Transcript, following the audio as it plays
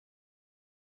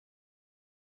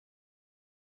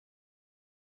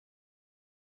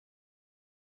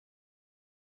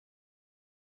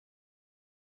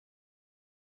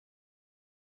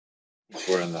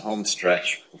We're in the home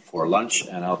stretch before lunch,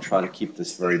 and I'll try to keep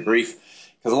this very brief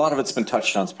because a lot of it's been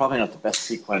touched on. It's probably not the best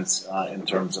sequence in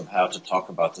terms of how to talk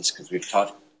about this because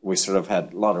we sort of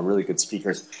had a lot of really good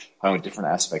speakers on different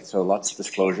aspects. So lots of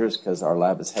disclosures because our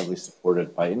lab is heavily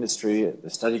supported by industry. The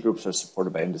study groups are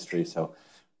supported by industry, so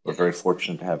we're very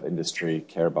fortunate to have industry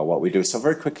care about what we do. So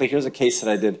very quickly, here's a case that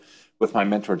I did with my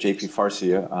mentor, JP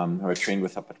Farsi, who I trained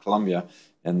with up at Columbia,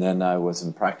 and then I was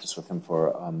in practice with him for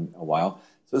a while.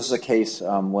 So this is a case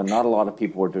when not a lot of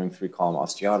people were doing 3-column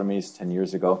osteotomies 10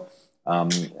 years ago.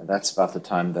 That's about the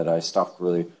time that I stopped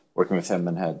really working with him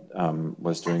and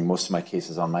was doing most of my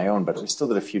cases on my own, but we still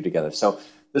did a few together. So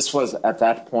this was at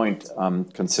that point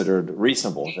considered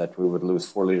reasonable that we would lose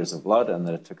 4 liters of blood and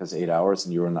that it took us 8 hours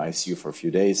and you were in the ICU for a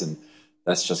few days. And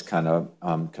that's just kind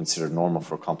of considered normal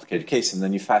for a complicated case. And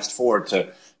then you fast forward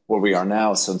to where we are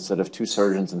now. So instead of 2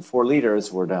 surgeons and 4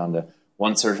 liters, we're down to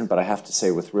 1 surgeon, but I have to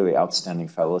say with really outstanding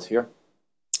fellows here.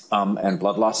 And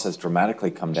blood loss has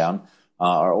dramatically come down.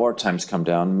 Our OR times come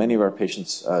down. Many of our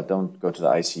patients don't go to the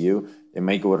ICU. They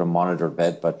may go to a monitored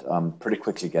bed, but pretty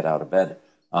quickly get out of bed.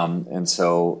 And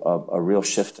so a real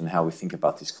shift in how we think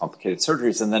about these complicated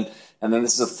surgeries. And then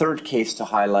this is a third case to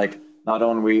highlight not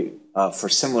only for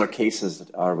similar cases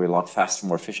are we a lot faster,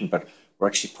 more efficient, but we're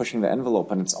actually pushing the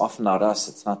envelope, and it's often not us.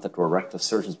 It's not that we're reckless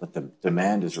surgeons, but the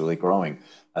demand is really growing.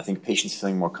 I think patients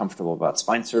feeling more comfortable about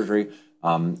spine surgery,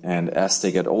 and as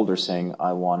they get older, saying,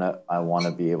 I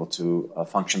wanna be able to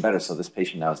function better. So this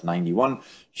patient now is 91.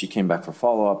 She came back for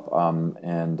follow-up,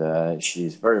 and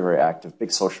she's very, very active,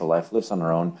 big social life, lives on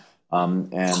her own,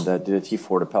 and did a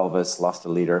T4 to pelvis, lost a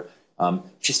liter.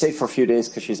 She stayed for a few days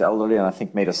because she's elderly and I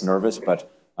think made us nervous,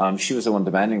 but she was the one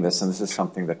demanding this, and this is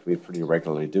something that we pretty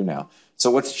regularly do now. So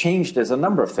what's changed is a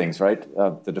number of things, right?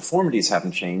 The deformities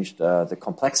haven't changed, the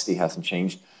complexity hasn't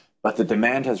changed, but the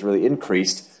demand has really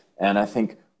increased, and I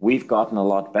think we've gotten a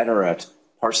lot better at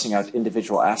parsing out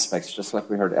individual aspects, just like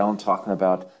we heard Ellen talking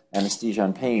about anesthesia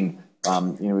and pain.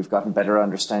 We've gotten better at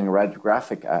understanding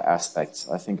radiographic aspects.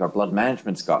 I think our blood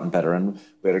management's gotten better, and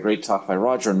we had a great talk by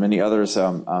Roger and many others,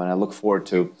 and I look forward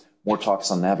to more talks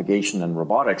on navigation and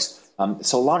robotics.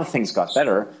 So a lot of things got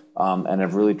better and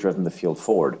have really driven the field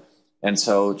forward. And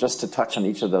so just to touch on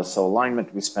each of those, so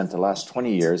alignment, we spent the last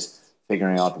 20 years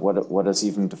figuring out what does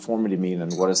even deformity mean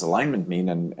and what does alignment mean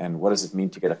and what does it mean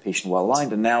to get a patient well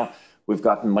aligned. And now we've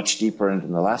gotten much deeper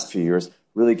in the last few years,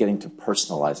 really getting to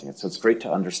personalizing it. So it's great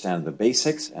to understand the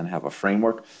basics and have a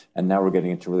framework. And now we're getting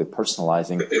into really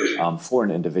personalizing for an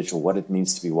individual what it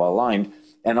means to be well aligned,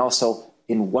 and also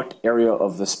in what area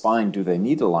of the spine do they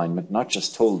need alignment, not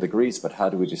just total degrees, but how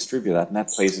do we distribute that? And that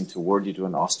plays into where do you do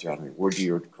an osteotomy, where do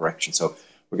your correction. So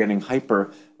we're getting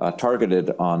hyper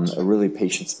targeted on a really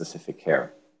patient-specific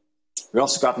care. We've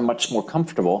also gotten much more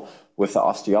comfortable with the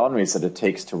osteotomies that it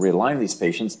takes to realign these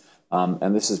patients.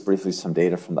 And this is briefly some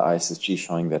data from the ISSG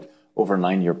showing that over a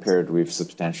 9-year period, we've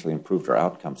substantially improved our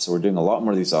outcomes. So we're doing a lot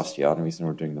more of these osteotomies, and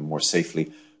we're doing them more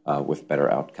safely with better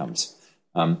outcomes.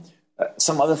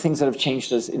 Some other things that have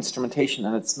changed is instrumentation,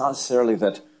 and it's not necessarily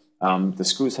that the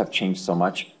screws have changed so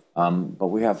much, but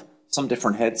we have some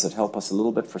different heads that help us a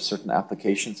little bit for certain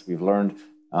applications. We've learned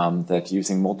that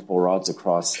using multiple rods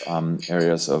across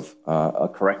areas of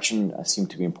correction seem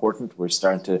to be important. We're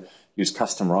starting to use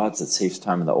custom rods that saves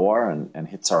time in the OR and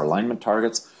hits our alignment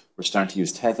targets. We're starting to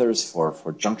use tethers for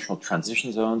junctional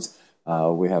transition zones.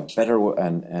 We have better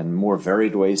and more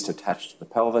varied ways to attach to the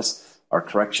pelvis. Our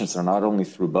corrections are not only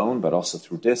through bone, but also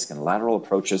through disc and lateral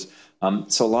approaches.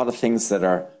 So a lot of things that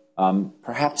are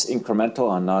perhaps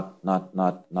incremental and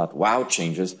not wow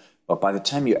changes, but by the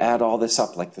time you add all this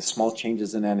up, like the small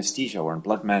changes in anesthesia or in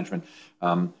blood management,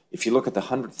 if you look at the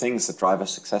 100 things that drive a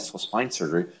successful spine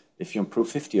surgery, if you improve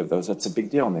 50 of those, that's a big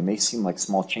deal. And they may seem like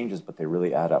small changes, but they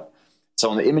really add up. So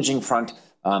on the imaging front,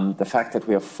 the fact that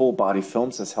we have full body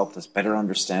films has helped us better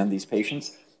understand these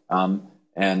patients.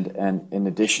 And in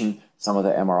addition, some of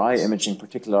the MRI imaging,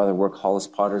 particularly the work Hollis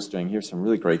Potter's doing here, some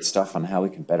really great stuff on how we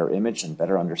can better image and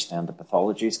better understand the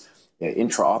pathologies.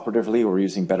 Intraoperatively, we're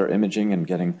using better imaging and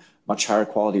getting much higher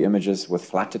quality images with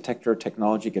flat detector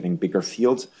technology, getting bigger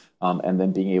fields, and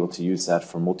then being able to use that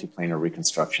for multiplanar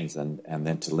reconstructions and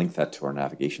then to link that to our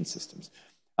navigation systems.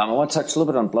 I want to touch a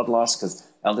little bit on blood loss because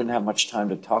Ellen didn't have much time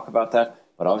to talk about that,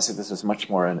 but obviously this is much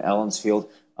more in Ellen's field.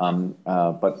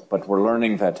 But we're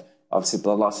learning that obviously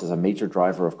blood loss is a major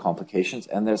driver of complications,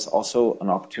 and there's also an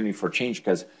opportunity for change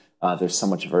because there's so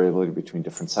much variability between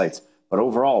different sites. But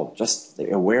overall, just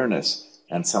the awareness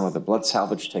and some of the blood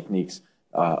salvage techniques,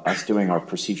 us doing our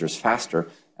procedures faster,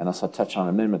 and also touch on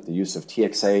in a minute, the use of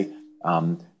TXA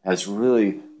has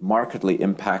really markedly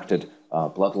impacted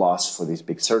blood loss for these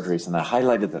big surgeries. And I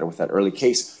highlighted that with that early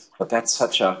case, but that's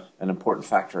such an important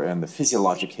factor in the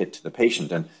physiologic hit to the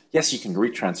patient. And yes, you can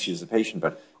retransfuse the patient,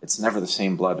 but it's never the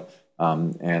same blood.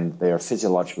 And they are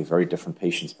physiologically very different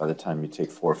patients by the time you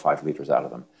take 4 or 5 liters out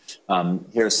of them.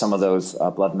 Here are some of those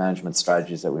blood management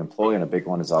strategies that we employ, and a big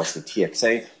one is obviously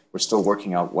TXA. We're still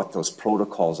working out what those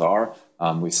protocols are.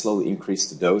 We slowly increase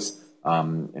the dose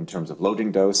in terms of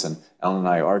loading dose, and Ellen and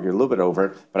I argue a little bit over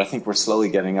it, but I think we're slowly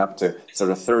getting up to sort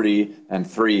of 30, and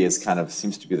 3 is kind of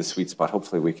seems to be the sweet spot.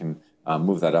 Hopefully we can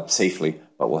move that up safely,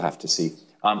 but we'll have to see.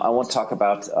 I won't talk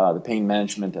about the pain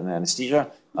management and the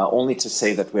anesthesia, only to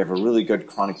say that we have a really good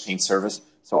chronic pain service.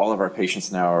 So all of our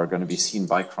patients now are going to be seen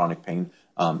by chronic pain,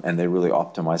 and they really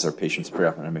optimize our patients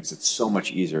pre-op, and it makes it so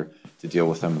much easier to deal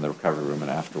with them in the recovery room and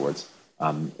afterwards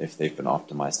if they've been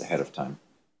optimized ahead of time.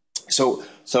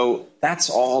 So that's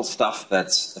all stuff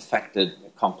that's affected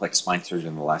complex spine surgery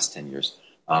in the last 10 years,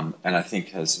 and I think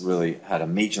has really had a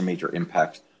major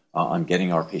impact on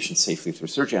getting our patients safely through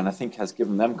surgery, and I think has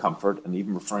given them comfort, and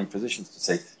even referring physicians to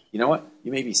say, you know what,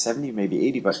 you may be 70, you may be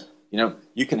 80, but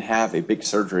you can have a big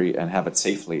surgery and have it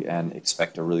safely and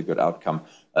expect a really good outcome.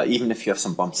 Even if you have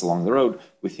some bumps along the road,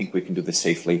 we think we can do this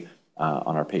safely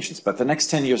on our patients. But the next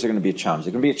 10 years are going to be a challenge.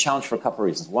 They're going to be a challenge for a couple of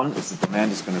reasons. One is the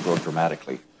demand is going to grow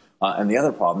dramatically. And the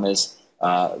other problem is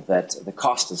that the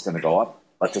cost is going to go up,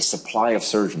 but the supply of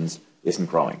surgeons isn't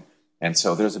growing. And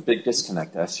so there's a big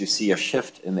disconnect as you see a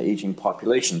shift in the aging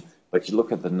population, but you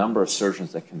look at the number of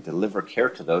surgeons that can deliver care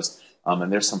to those,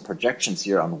 and there's some projections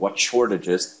here on what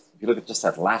shortages. If you look at just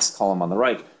that last column on the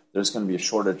right, there's going to be a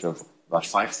shortage of about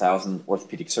 5,000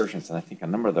 orthopedic surgeons, and I think a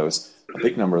big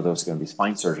number of those are going to be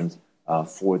spine surgeons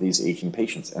for these aging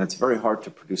patients. And it's very hard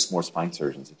to produce more spine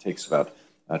surgeons. It takes about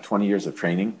 20 years of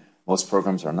training. Most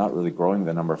programs are not really growing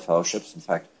the number of fellowships. In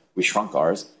fact, we shrunk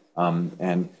ours,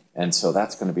 and so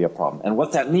that's going to be a problem. And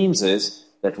what that means is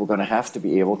that we're going to have to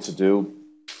be able to do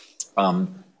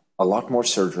a lot more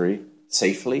surgery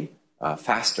safely,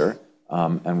 faster,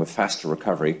 and with faster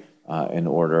recovery in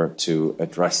order to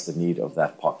address the need of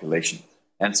that population.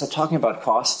 And so talking about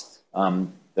cost,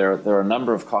 there are a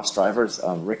number of cost drivers.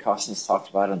 Rick Hostin's talked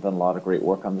about it and done a lot of great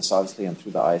work on this, obviously, and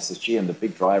through the ISSG. And the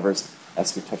big drivers,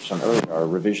 as we touched on earlier, are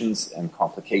revisions and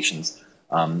complications.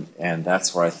 And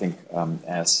that's where I think,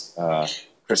 as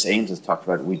Chris Ames has talked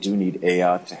about, we do need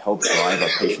AI to help drive our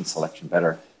patient selection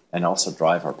better and also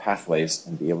drive our pathways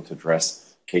and be able to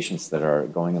address patients that are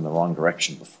going in the wrong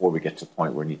direction before we get to the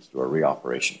point where we need to do a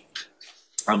reoperation.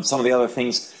 Some of the other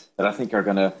things that I think are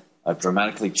going to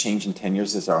dramatically change in 10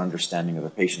 years is our understanding of the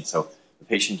patient. So the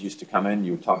patient used to come in,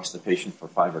 you would talk to the patient for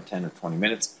 5 or 10 or 20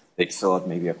 minutes, they'd fill out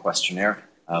maybe a questionnaire,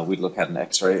 we'd look at an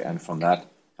x-ray, and from that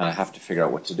kind of have to figure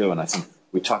out what to do. And I think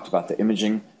we talked about the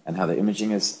imaging and how the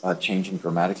imaging is changing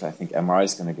dramatically. I think MRI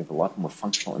is going to give a lot more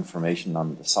functional information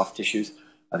on the soft tissues.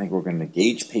 I think we're going to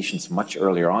engage patients much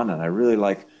earlier on, and I really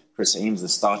like Chris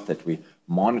Ames' thought that we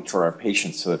monitor our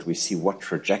patients so that we see what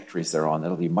trajectories they're on.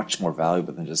 It'll be much more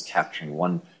valuable than just capturing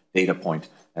one data point.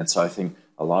 And so I think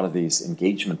a lot of these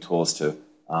engagement tools to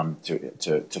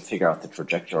figure out the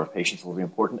trajectory of our patients will be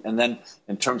important. And then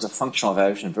in terms of functional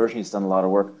evaluation, Virginie's done a lot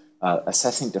of work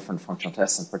assessing different functional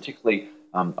tests, and particularly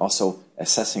also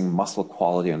assessing muscle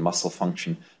quality and muscle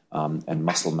function and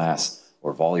muscle mass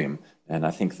or volume. And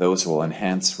I think those will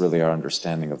enhance really our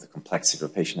understanding of the complexity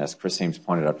of a patient. As Chris Ames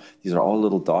pointed out, these are all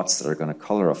little dots that are going to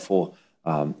color a full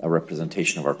a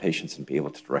representation of our patients and be able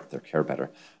to direct their care better.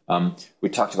 We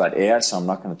talked about AI, so I'm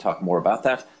not going to talk more about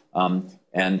that.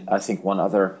 And I think one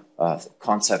other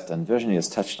concept, and Virginie has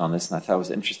touched on this, and I thought it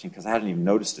was interesting because I hadn't even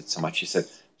noticed it so much. She said,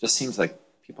 it just seems like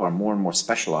people are more and more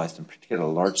specialized, in particular a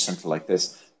large center like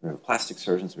this. We have plastic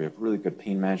surgeons, we have really good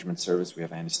pain management service, we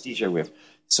have anesthesia, we have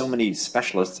so many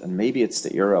specialists, and maybe it's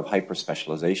the era of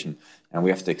hyper-specialization, and we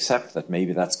have to accept that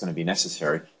maybe that's going to be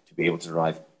necessary to be able to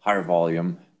drive higher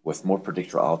volume with more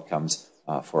predictable outcomes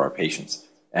for our patients.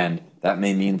 And that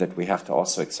may mean that we have to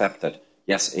also accept that,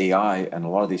 yes, AI and a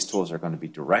lot of these tools are going to be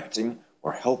directing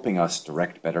or helping us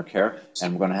direct better care,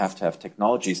 and we're going to have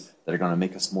technologies that are going to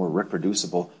make us more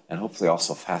reproducible and hopefully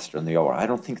also faster in the OR. I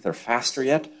don't think they're faster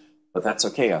yet, but that's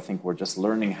okay. I think we're just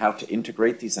learning how to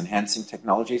integrate these enhancing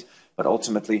technologies, but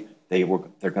ultimately they're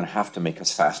going to have to make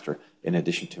us faster in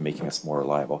addition to making us more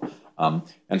reliable.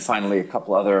 And finally, a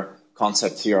couple other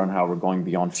concepts here on how we're going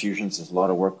beyond fusions. There's a lot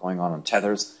of work going on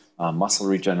tethers, muscle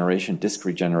regeneration, disc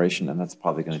regeneration, and that's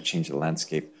probably going to change the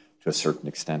landscape to a certain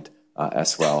extent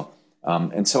as well.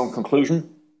 And so in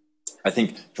conclusion, I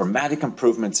think dramatic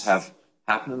improvements have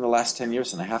happened in the last 10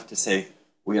 years, and I have to say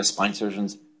we as spine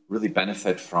surgeons really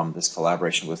benefit from this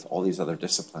collaboration with all these other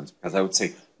disciplines, because I would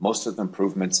say most of the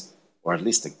improvements or at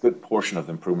least a good portion of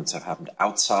the improvements have happened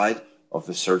outside of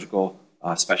the surgical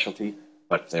specialty,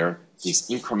 but they're these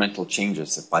incremental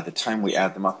changes that by the time we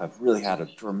add them up have really had a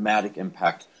dramatic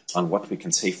impact on what we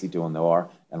can safely do in the OR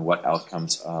and what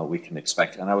outcomes we can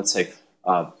expect. And I would say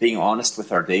being honest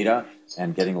with our data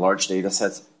and getting large data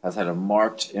sets has had a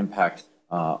marked impact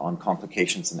on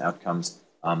complications and outcomes.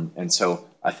 And so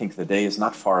I think the day is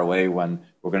not far away when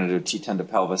we're going to do a T10 to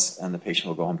pelvis and the patient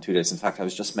will go home 2 days. In fact, I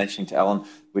was just mentioning to Ellen,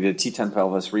 we did a T10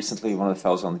 pelvis recently. One of the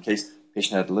fellows on the case, the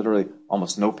patient had literally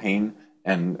almost no pain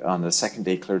and on the second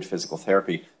day cleared physical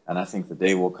therapy. And I think the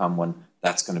day will come when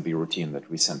that's going to be routine,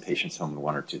 that we send patients home in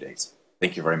 1 or 2 days.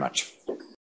 Thank you very much.